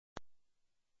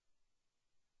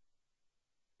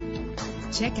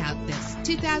Check out this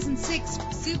 2006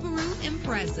 Subaru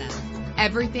Impreza.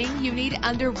 Everything you need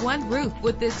under one roof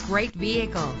with this great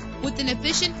vehicle. With an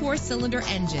efficient 4-cylinder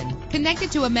engine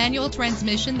connected to a manual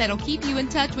transmission that'll keep you in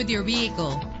touch with your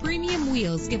vehicle. Premium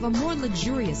wheels give a more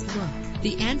luxurious look.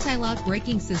 The anti-lock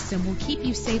braking system will keep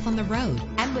you safe on the road.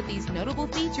 And with these notable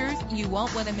features, you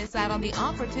won't want to miss out on the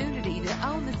opportunity to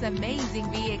own this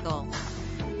amazing vehicle.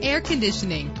 Air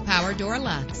conditioning, power door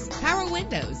locks, power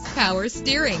windows, power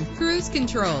steering, cruise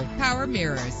control, power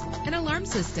mirrors, an alarm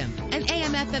system, an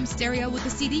AM/FM stereo with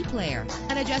a CD player,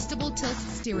 an adjustable tilt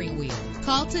steering wheel.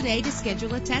 Call today to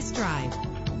schedule a test drive.